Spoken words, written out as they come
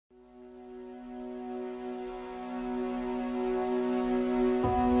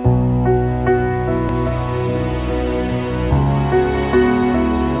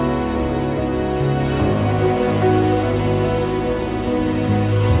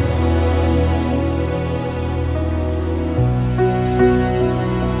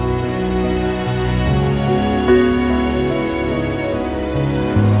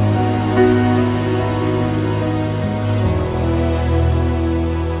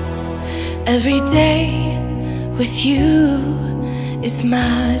Every day with you is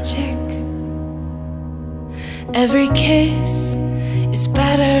magic. Every kiss is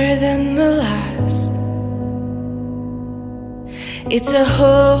better than the last. It's a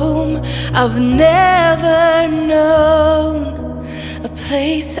home I've never known, a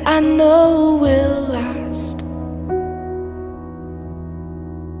place I know will last.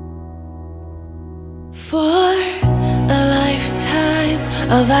 For a lifetime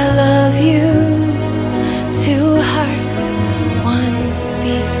of I love yous, two hearts, one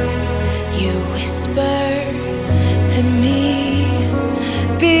beat. You whisper to me,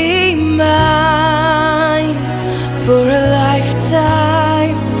 be mine. For a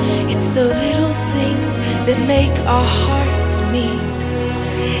lifetime, it's the little things that make our hearts meet.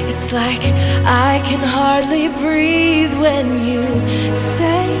 It's like I can hardly breathe when you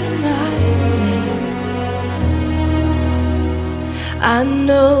say my name. I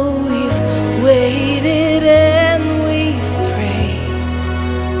know we've waited and we've prayed,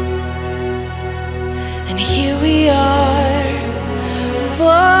 and here we are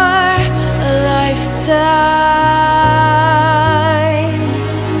for a lifetime.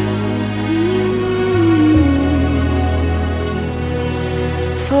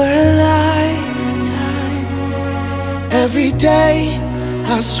 For a lifetime. Every day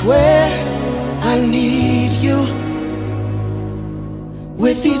I swear I need you.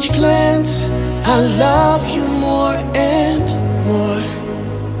 With each glance, I love you more and more.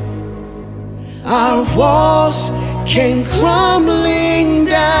 Our walls came crumbling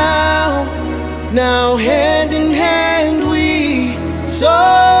down. Now hand in hand we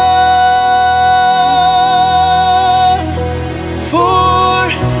soar. For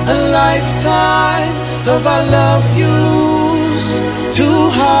a lifetime of I love yous, two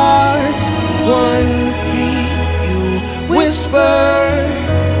hearts, one beat. You whisper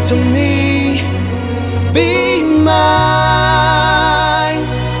to me, be mine.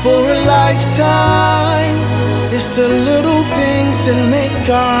 For a lifetime, it's the little things that make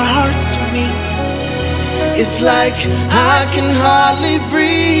our hearts meet. It's like I can hardly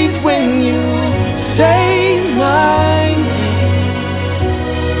breathe when you say my name.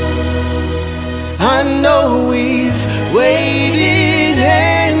 I know we've waited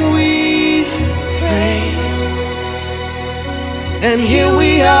and we've prayed, and here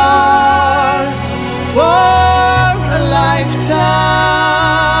we are for a lifetime.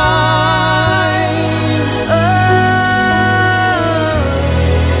 Oh,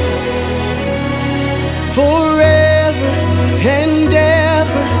 forever and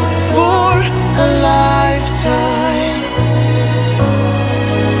ever, for a lifetime.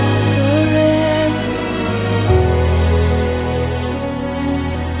 Forever.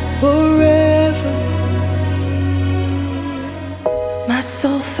 Forever. My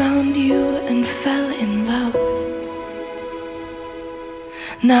soul found you and fell in love.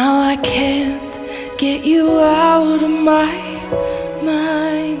 Now I can't get you out of my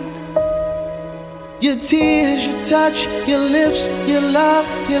mind. Your tears, your touch, your lips, your love,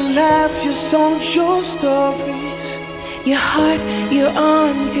 your laugh, your songs, your stories. Your heart, your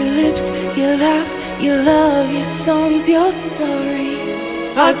arms, your lips, your laugh, your love, your songs, your stories.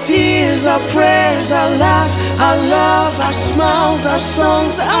 Our tears, our prayers, our laugh, our love, our smiles, our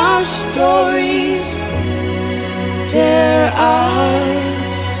songs, our stories. They're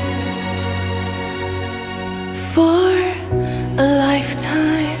ours. For a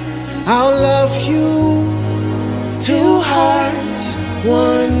lifetime, I'll love you, two hearts,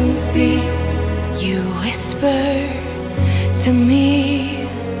 one beat. you whisper to me,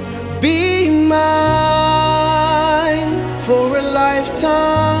 be mine. For a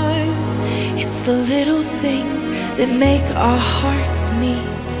lifetime, it's the little things that make our hearts meet.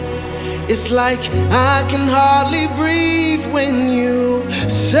 it's like I can hardly breathe when you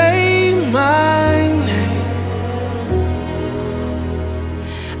say my name.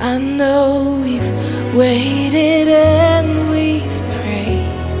 I know we've waited and we've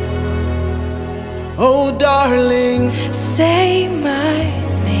prayed. Oh darling, Say my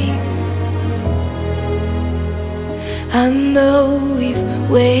name. I know we've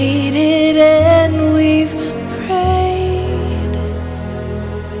waited and we've prayed,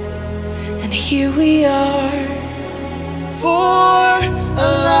 and here we are for